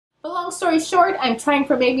Long story short, I'm trying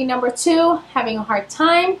for baby number 2, having a hard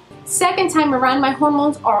time. Second time around, my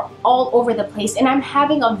hormones are all over the place and I'm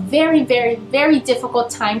having a very difficult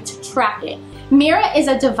time to track it. Mira is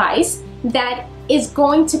a device that is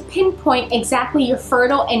going to pinpoint exactly your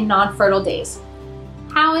fertile and non-fertile days.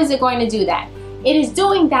 How is it going to do that? It is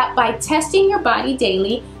doing that by testing your body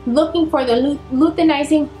daily, looking for the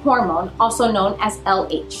luteinizing hormone, also known as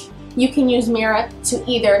LH. You can use Mira to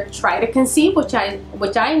either try to conceive, which I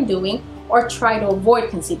am doing, or try to avoid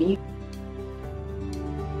conceiving.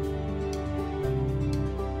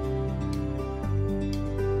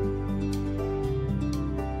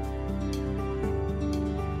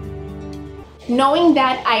 Knowing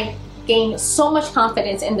that, I gained so much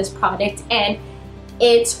confidence in this product, and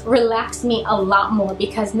it relaxed me a lot more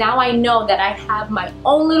because now I know that I have my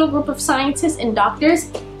own little group of scientists and doctors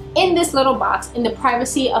in this little box in the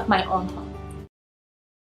privacy of my own home.